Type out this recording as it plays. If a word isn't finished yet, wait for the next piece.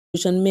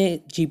Situation में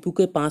GPU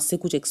के पास से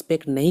कुछ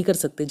एक्सपेक्ट नहीं कर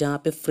सकते, जहाँ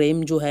पे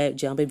फ्रेम जो है,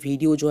 जहाँ पे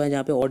वीडियो जो है,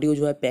 जहाँ पे ऑडियो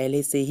जो है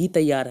पहले से ही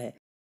तैयार है।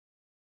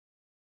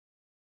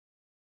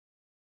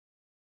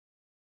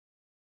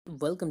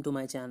 Welcome to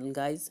my channel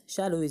guys,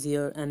 shadow is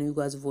here and you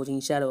guys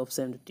watching shadow of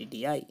 750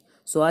 Ti।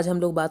 सो आज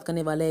हम लोग बात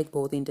करने वाले हैं एक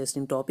बहुत ही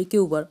इंटरेस्टिंग टॉपिक के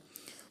ऊपर।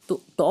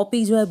 तो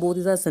टॉपिक जो है बहुत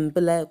ही ज़्यादा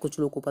सिंपल है, कुछ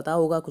लोगों को पता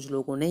होगा, कुछ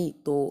लोगों को नहीं।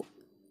 तो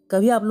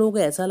कभी आप लोगों को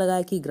ऐसा लगा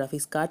है कि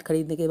ग्राफिक्स कार्ड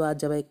खरीदने के बाद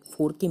जब एक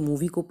 4K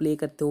मूवी को प्ले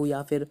करते हो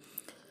या फिर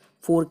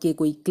 4K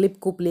कोई क्लिप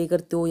को प्ले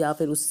करते हो या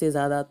फिर उससे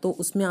ज़्यादा, तो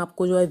उसमें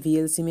आपको जो है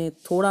VLC में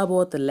थोड़ा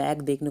बहुत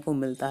लैग देखने को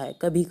मिलता है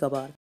कभी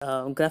कभार।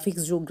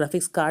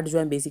 ग्राफिक्स कार्ड जो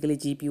है बेसिकली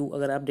जीपीयू,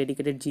 अगर आप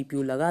डेडिकेटेड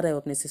जीपीयू लगा रहे हो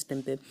अपने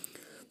सिस्टम पे,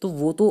 तो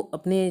वो तो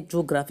अपने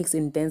जो ग्राफिक्स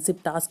इंटेंसिव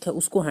टास्क है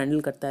उसको हैंडल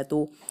करता है।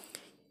 तो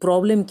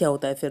प्रॉब्लम क्या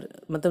होता है फिर,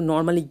 मतलब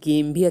नॉर्मली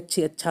गेम भी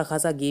अच्छा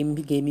खासा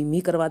गेमिंग भी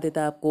करवा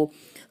देता है आपको,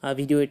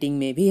 वीडियो एडिटिंग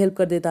में भी हेल्प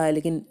कर देता है,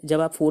 लेकिन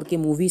जब आप 4K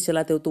मूवीज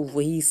चलाते हो तो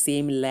वही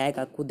सेम लैग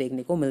आपको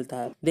देखने को मिलता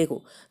है।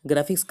 देखो,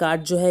 ग्राफिक्स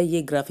कार्ड जो है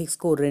ये ग्राफिक्स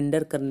को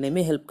रेंडर करने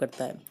में हेल्प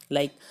करता है।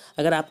 लाइक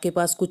अगर आपके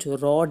पास कुछ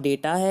रॉ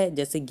डेटा है,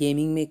 जैसे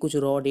गेमिंग में कुछ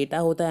रॉ डेटा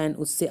होता है एंड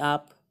उससे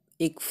आप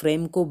एक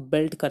फ्रेम को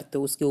बिल्ड करते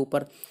हो, उसके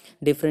ऊपर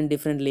डिफरेंट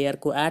डिफरेंट लेयर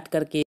को ऐड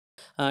करके,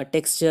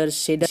 टेक्सचर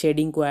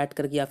शेडिंग को ऐड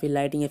करके या फिर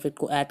लाइटिंग इफेक्ट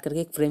को ऐड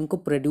करके एक फ्रेम को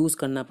प्रोड्यूस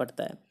करना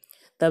पड़ता है,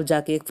 तब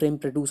जाके एक फ्रेम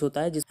प्रोड्यूस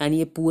होता है। एंड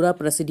ये पूरा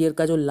प्रोसीडियर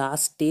का जो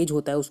लास्ट स्टेज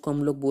होता है उसको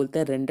हम लोग बोलते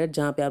हैं रेंडर,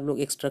 जहाँ पे आप लोग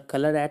एक्स्ट्रा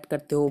कलर ऐड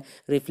करते हो,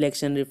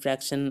 रिफ्लेक्शन,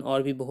 रिफ्रैक्शन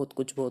और भी बहुत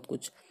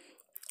कुछ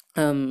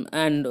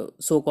and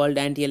so called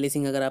anti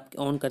aliasing अगर आप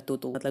ऑन करते हो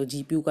तो मतलब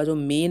जीपीयू का जो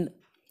मेन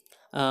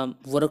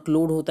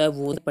वर्कलोड होता है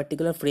वो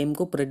पर्टिकुलर फ्रेम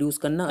को प्रोड्यूस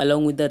करना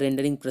along with the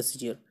rendering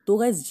procedure. तो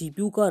गाइस,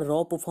 जीपीयू का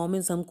रॉ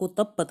परफॉर्मेंस हमको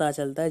तब पता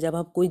चलता है जब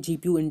आप कोई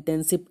जीपीयू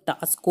इंटेंसिव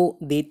टास्क को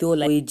देते हो,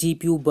 लाइक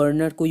जीपीयू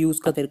बर्नर को यूज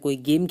कर फिर कोई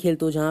गेम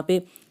खेलते हो, जहाँ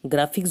पे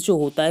ग्राफिक्स जो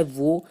होता है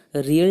वो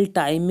रियल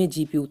टाइम में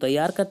जीपीयू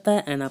तैयार करता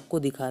है एंड आपको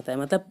दिखाता है।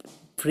 मतलब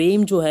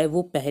फ्रेम जो है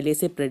वो पहले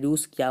से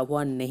प्रोड्यूस किया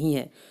हुआ नहीं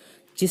है,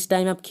 जिस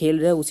टाइम आप खेल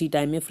रहे हो उसी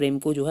टाइम में फ्रेम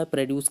को जो है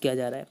प्रोड्यूस किया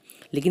जा रहा है।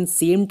 लेकिन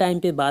सेम टाइम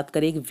पे बात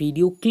करें एक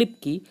वीडियो क्लिप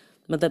की,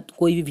 मतलब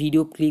कोई भी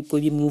वीडियो क्लिप,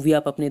 कोई भी मूवी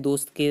आप अपने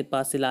दोस्त के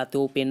पास से लाते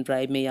हो पेन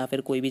ड्राइव में या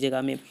फिर कोई भी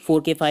जगह में,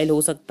 4K फाइल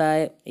हो सकता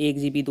है, 1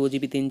 GB 2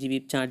 GB 3 GB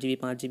 4 GB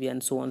 5 GB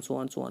and so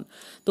on.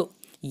 तो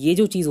ये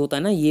जो चीज़ होता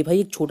है ना, ये भाई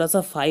एक छोटा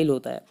सा फाइल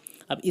होता है।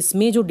 अब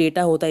इसमें जो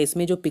डेटा होता है,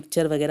 इसमें जो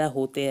पिक्चर वगैरह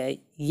होते हैं,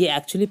 ये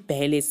एक्चुअली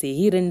पहले से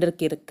ही रेंडर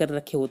कर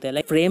रखे होते हैं।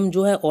 लाइक फ्रेम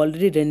जो है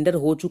ऑलरेडी रेंडर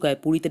हो चुका है,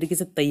 पूरी तरीके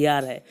से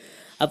तैयार है।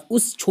 अब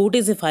उस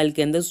छोटे से फाइल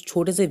के अंदर, उस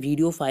छोटे से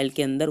वीडियो फाइल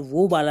के अंदर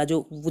वो वाला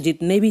जो वो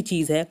जितने भी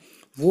चीज़ है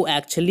वो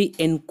एक्चुअली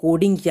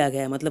एनकोडिंग किया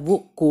गया है, मतलब वो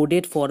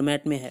कोडेड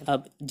फॉर्मेट में है।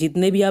 अब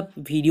जितने भी आप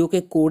वीडियो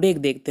के कोडेक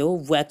देखते हो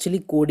वो एक्चुअली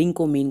कोडिंग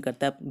को मीन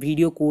करता है।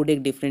 वीडियो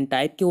कोडेक डिफरेंट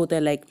टाइप के होते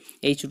हैं, लाइक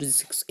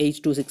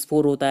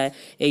H264 होता है,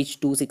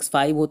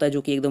 H265 होता है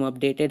जो कि एकदम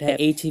अपडेटेड है,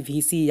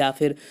 HVC या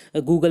फिर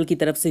गूगल की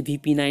तरफ से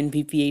VP9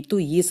 VP8। तो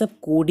ये सब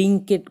कोडिंग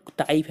के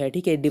टाइप है,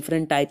 ठीक है,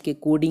 डिफरेंट टाइप के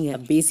कोडिंग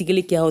है।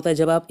 बेसिकली क्या होता है,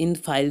 जब आप इन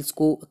फाइल्स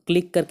को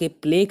क्लिक करके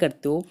प्ले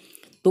करते हो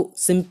तो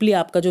सिंपली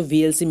आपका जो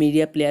VLC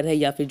मीडिया प्लेयर है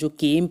या फिर जो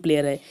केम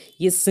प्लेयर है,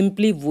 ये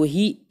सिंपली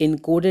वही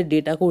इनकोडेड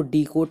डेटा को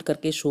डिकोड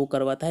करके शो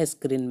करवाता है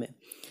स्क्रीन में।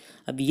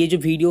 अब ये जो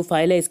वीडियो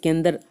फाइल है इसके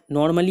अंदर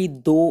नॉर्मली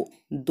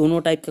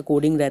दोनों टाइप का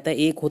कोडिंग रहता है।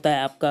 एक होता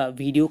है आपका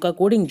वीडियो का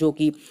कोडिंग जो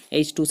कि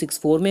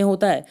H264 में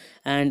होता है,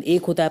 एंड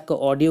एक होता है आपका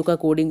ऑडियो का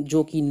कोडिंग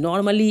जो कि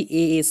नॉर्मली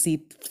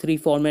AAC3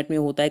 फॉर्मेट में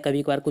होता है,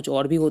 कभी कभार कुछ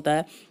और भी होता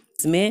है।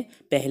 इसमें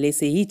पहले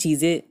से ही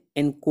चीज़ें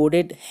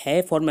एनकोडेड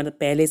है फॉर्मेट,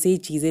 पहले से ही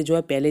चीज़ें जो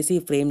है, पहले से ही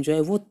फ्रेम जो है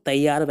वो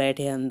तैयार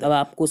बैठे हैं अंदर। अब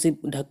आपको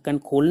सिर्फ ढक्कन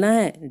खोलना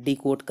है,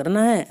 डिकोड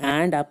करना है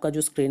एंड आपका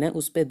जो स्क्रीन है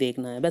उस पर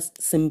देखना है, बस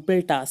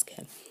सिंपल टास्क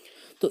है।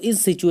 तो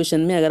इस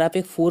सिचुएशन में अगर आप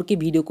एक 4K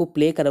वीडियो को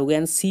प्ले करोगे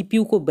एंड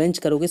CPU को बेंच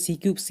करोगे,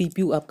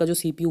 CPU आपका जो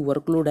CPU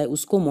वर्कलोड है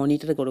उसको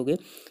मॉनिटर करोगे,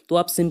 तो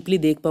आप सिंपली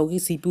देख पाओगे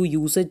कि CPU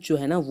यूसेज जो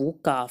है ना वो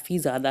काफ़ी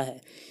ज़्यादा है।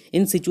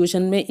 इन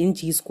सिचुएशन में इन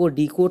चीज़ को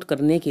डिकोड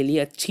करने के लिए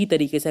अच्छी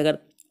तरीके से, अगर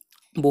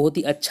बहुत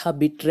ही अच्छा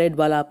बिट रेट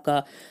वाला आपका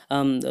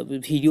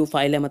वीडियो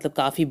फाइल है, मतलब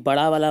काफ़ी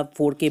बड़ा वाला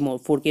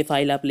 4K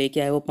फाइल आप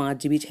लेके आए हो, 5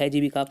 GB 6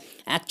 GB का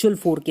एक्चुअल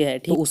 4K है,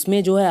 ठीक, तो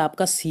उसमें जो है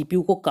आपका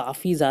CPU को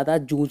काफ़ी ज़्यादा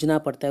जूझना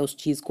पड़ता है उस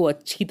चीज़ को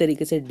अच्छी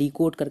तरीके से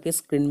डिकोड करके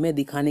स्क्रीन में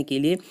दिखाने के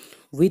लिए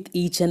with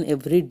each and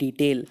every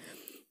detail.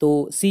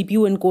 तो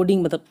CPU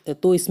एनकोडिंग मतलब,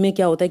 तो इसमें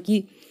क्या होता है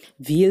कि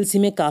VLC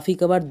में काफ़ी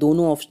कबार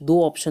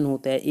दो ऑप्शन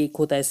होते हैं, एक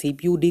होता है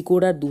CPU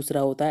डिकोडर,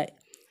 दूसरा होता है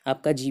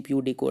आपका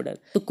GPU डिकोडर।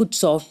 तो कुछ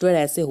सॉफ्टवेयर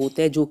ऐसे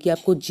होते हैं जो कि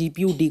आपको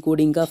GPU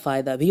डिकोडिंग का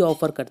फ़ायदा भी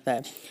ऑफर करता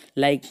है।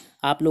 लाइक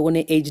आप लोगों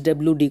ने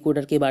HW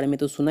डिकोडर के बारे में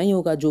तो सुना ही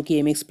होगा, जो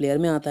कि MX प्लेयर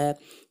में आता है,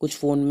 कुछ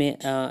फ़ोन में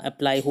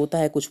अप्लाई होता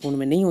है, कुछ फ़ोन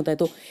में नहीं होता है।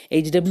 तो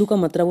HW का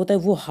मतलब होता है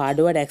वो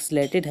हार्डवेयर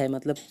एक्सलेटेड है,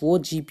 मतलब वो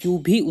GPU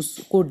भी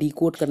उसको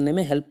डिकोड करने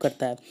में हेल्प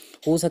करता है।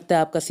 हो सकता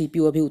है आपका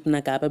CPU अभी उतना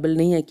कैपेबल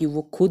नहीं है कि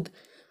वो खुद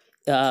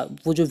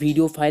वो जो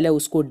वीडियो फाइल है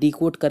उसको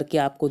डिकोड करके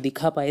आपको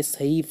दिखा पाए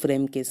सही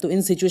फ्रेम के। तो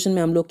इन सिचुएशन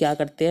में हम लोग क्या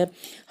करते हैं,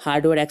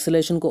 हार्डवेयर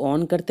एक्सेलरेशन को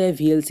ऑन करते हैं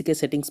वीएलसी के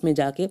सेटिंग्स में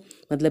जाके,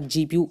 मतलब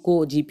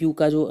जीपीयू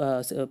का जो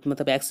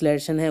मतलब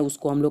एक्सेलरेशन है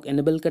उसको हम लोग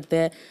इनेबल करते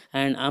हैं।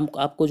 एंड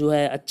आपको जो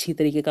है अच्छी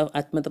तरीके का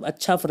मतलब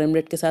अच्छा फ्रेम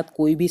रेट के साथ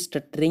कोई भी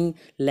स्टटरिंग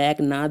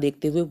लैग ना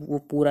देखते हुए वो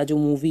पूरा जो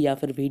मूवी या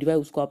फिर वीडियो है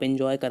उसको आप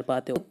एंजॉय कर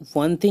पाते हो।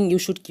 One thing you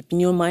should keep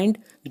in your mind,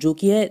 जो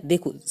कि है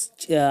देखो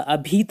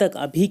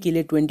अभी के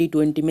लिए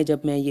 2020 में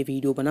जब मैं ये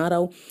वीडियो बना रहा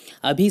हूँ,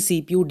 अभी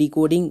सीपीयू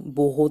डिकोडिंग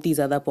बहुत ही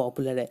ज़्यादा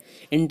पॉपुलर है।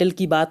 इंटेल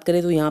की बात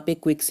करें तो यहाँ पे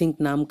क्विक सिंक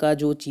नाम का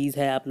जो चीज़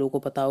है आप लोगों को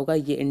पता होगा,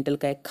 ये इंटेल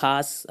का एक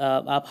खास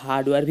आप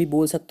हार्डवेयर भी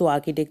बोल सकते हो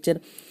आर्किटेक्चर,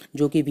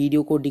 जो कि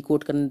वीडियो को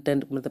डिकोड करने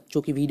मतलब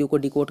जो कि वीडियो को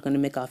डिकोड करने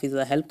में काफ़ी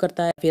ज़्यादा हेल्प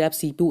करता है। फिर आप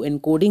सीपीयू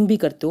एनकोडिंग भी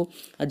करते हो,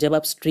 जब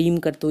आप स्ट्रीम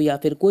करते हो या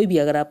फिर कोई भी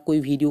अगर आप कोई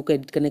वीडियो को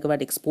एडिट करने के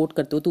बाद एक्सपोर्ट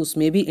करते हो तो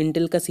उसमें भी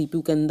इंटेल का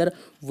सीपीयू के अंदर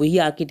वही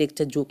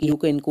आर्किटेक्चर जो कि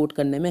को एनकोड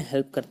करने में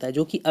हेल्प करता है,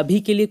 जो कि अभी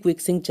के लिए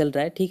क्विक सिंक चल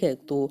रहा है। ठीक है,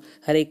 तो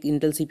हर एक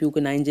इंटेल सीपीयू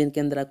के 9 जेन के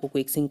अंदर आपको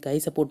क्विक सिंक का ही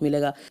सपोर्ट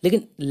मिलेगा।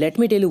 लेकिन let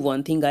me tell you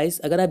one thing guys,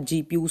 अगर आप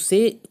जीपीयू से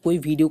कोई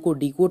वीडियो को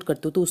डिकोड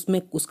करते हो तो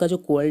उसमें उसका जो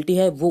क्वालिटी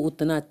है वो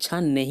उतना अच्छा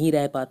नहीं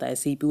रह पाता है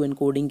सीपीयू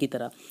एनकोडिंग की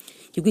तरह,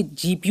 क्योंकि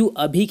जीपीयू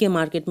अभी के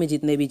मार्केट में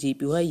जितने भी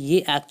जीपीयू है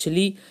ये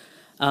एक्चुअली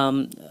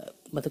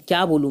मतलब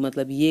क्या बोलूँ,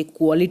 मतलब ये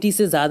क्वालिटी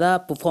से ज़्यादा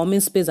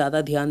परफॉर्मेंस पे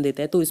ज़्यादा ध्यान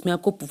देता है। तो इसमें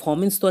आपको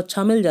परफॉर्मेंस तो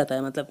अच्छा मिल जाता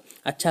है, मतलब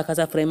अच्छा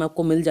खासा फ्रेम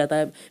आपको मिल जाता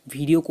है,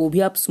 वीडियो को भी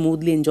आप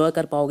स्मूथली एंजॉय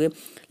कर पाओगे।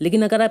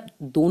 लेकिन अगर आप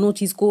दोनों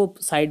चीज़ को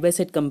साइड बाय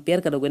साइड कंपेयर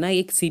करोगे ना,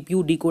 एक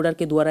सीपीयू डिकोडर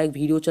के द्वारा एक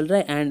वीडियो चल रहा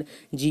है एंड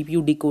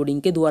जीपीयू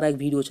डिकोडिंग के द्वारा एक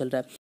वीडियो चल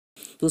रहा है,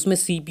 तो उसमें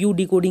सीपीयू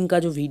डिकोडिंग का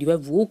जो वीडियो है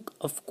वो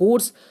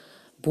ऑफकोर्स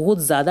बहुत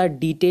ज़्यादा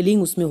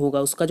डिटेलिंग उसमें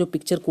होगा, उसका जो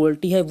पिक्चर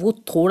क्वालिटी है वो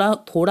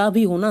थोड़ा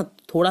भी हो ना,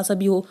 थोड़ा सा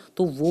भी हो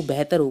तो वो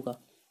बेहतर होगा।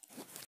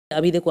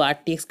 अभी देखो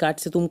RTX कार्ड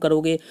से तुम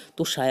करोगे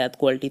तो शायद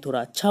क्वालिटी थोड़ा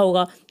अच्छा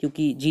होगा,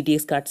 क्योंकि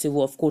GTX कार्ड से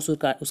वो ऑफकोर्स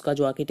उसका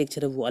जो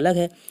आर्किटेक्चर है वो अलग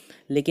है,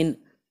 लेकिन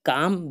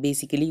काम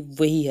बेसिकली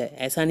वही है।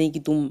 ऐसा नहीं कि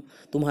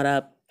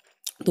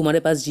तुम्हारे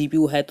पास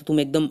GPU है तो तुम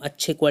एकदम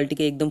अच्छे क्वालिटी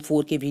के एकदम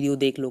 4K वीडियो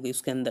देख लोगे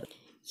उसके अंदर,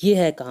 ये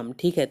है काम।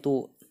 ठीक है,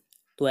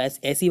 तो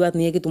ऐसी बात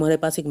नहीं है कि तुम्हारे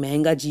पास एक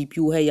महंगा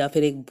GPU है या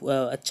फिर एक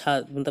अच्छा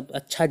मतलब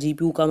अच्छा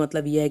GPU का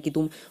मतलब ये है कि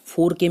तुम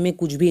 4K में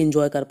कुछ भी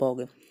एंजॉय कर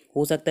पाओगे।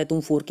 हो सकता है तुम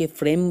 4K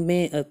फ्रेम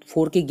में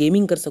 4K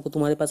गेमिंग कर सको,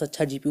 तुम्हारे पास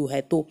अच्छा GPU है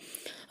तो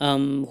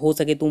हो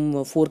सके तुम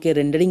 4K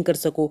रेंडरिंग कर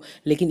सको,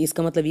 लेकिन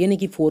इसका मतलब ये नहीं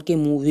कि 4K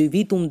मूवी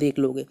भी तुम देख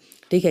लोगे।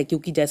 ठीक है,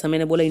 क्योंकि जैसा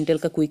मैंने बोला इंटेल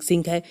का क्विक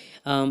सिंक है,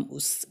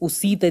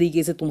 उसी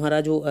तरीके से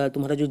तुम्हारा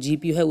जो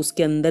GPU है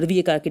उसके अंदर भी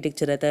एक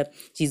आर्किटेक्चर रहता है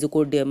चीज़ों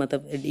को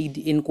मतलब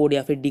इनकोड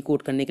या फिर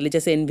डिकोड करने के लिए।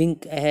 जैसे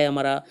एनविंक है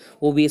हमारा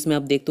OBS में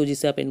आप देखते हो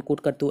जिससे आप इनकोड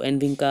करते हो,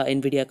 एनविंक का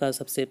एनवीडिया का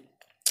सबसे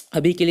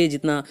अभी के लिए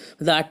जितना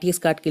मतलब RTX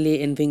कार्ड के लिए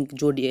एनविंक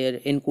जो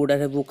एनकोडर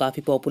है वो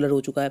काफ़ी पॉपुलर हो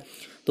चुका है।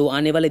 तो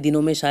आने वाले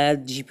दिनों में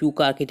शायद GPU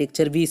का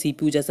आर्किटेक्चर भी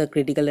CPU जैसा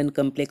क्रिटिकल एंड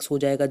कम्प्लेक्स हो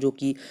जाएगा, जो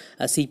कि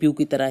CPU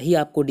की तरह ही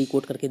आपको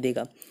डिकोड करके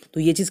देगा। तो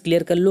ये चीज़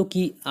क्लियर कर लो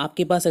कि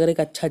आपके पास अगर एक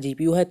अच्छा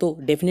GPU है तो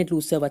डेफिनेटली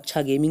उससे आप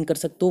अच्छा गेमिंग कर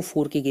सकते हो,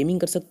 4K गेमिंग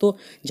कर सकते हो,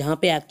 जहाँ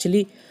पे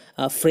एक्चुअली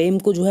फ्रेम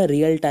को जो है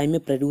रियल टाइम में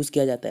प्रोड्यूस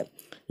किया जाता है।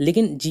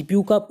 लेकिन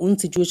GPU का उन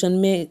सिचुएशन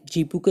में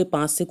GPU के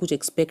पास से कुछ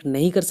एक्सपेक्ट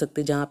नहीं कर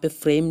सकते जहाँ पे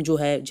फ्रेम जो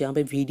है, जहाँ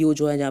पे वीडियो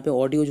जो है, जहाँ पे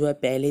ऑडियो जो है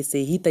पहले से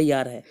ही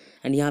तैयार है,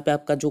 एंड यहाँ पे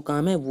आपका जो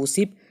काम है वो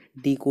सिर्फ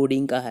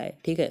डिकोडिंग का है।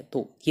 ठीक है,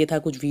 तो ये था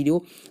कुछ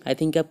वीडियो। आई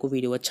थिंक आपको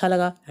वीडियो अच्छा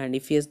लगा, and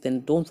if yes then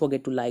don't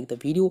forget to like the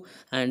video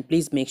and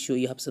please make sure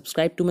you have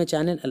subscribe to my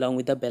channel along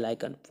with the bell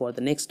icon for the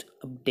next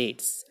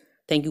updates.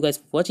 Thank you guys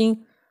for watching.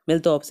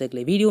 मिलते हो आपसे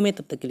अगले video में,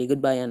 तब तक के लिए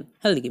good bye and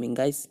healthy gaming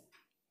guys.